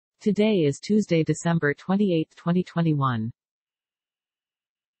Today is Tuesday, December 28, 2021.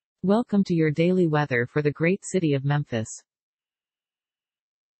 Welcome to your daily weather for the great city of Memphis.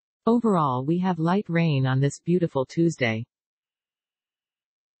 Overall, we have light rain on this beautiful Tuesday.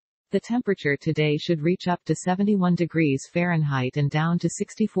 The temperature today should reach up to 71 degrees Fahrenheit and down to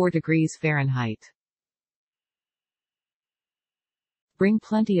 64 degrees Fahrenheit. Bring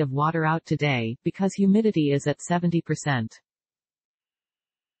plenty of water out today, because humidity is at 70%.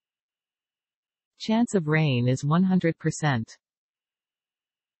 Chance of rain is 100%.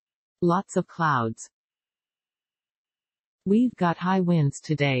 Lots of clouds. We've got high winds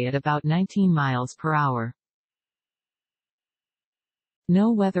today at about 19 miles per hour.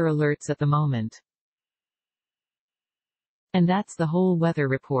 No weather alerts at the moment. And that's the whole weather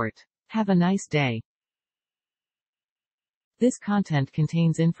report. Have a nice day. This content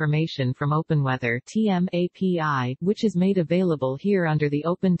contains information from OpenWeather (TM) API, which is made available here under the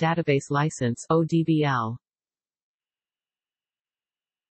Open Database License (ODBL).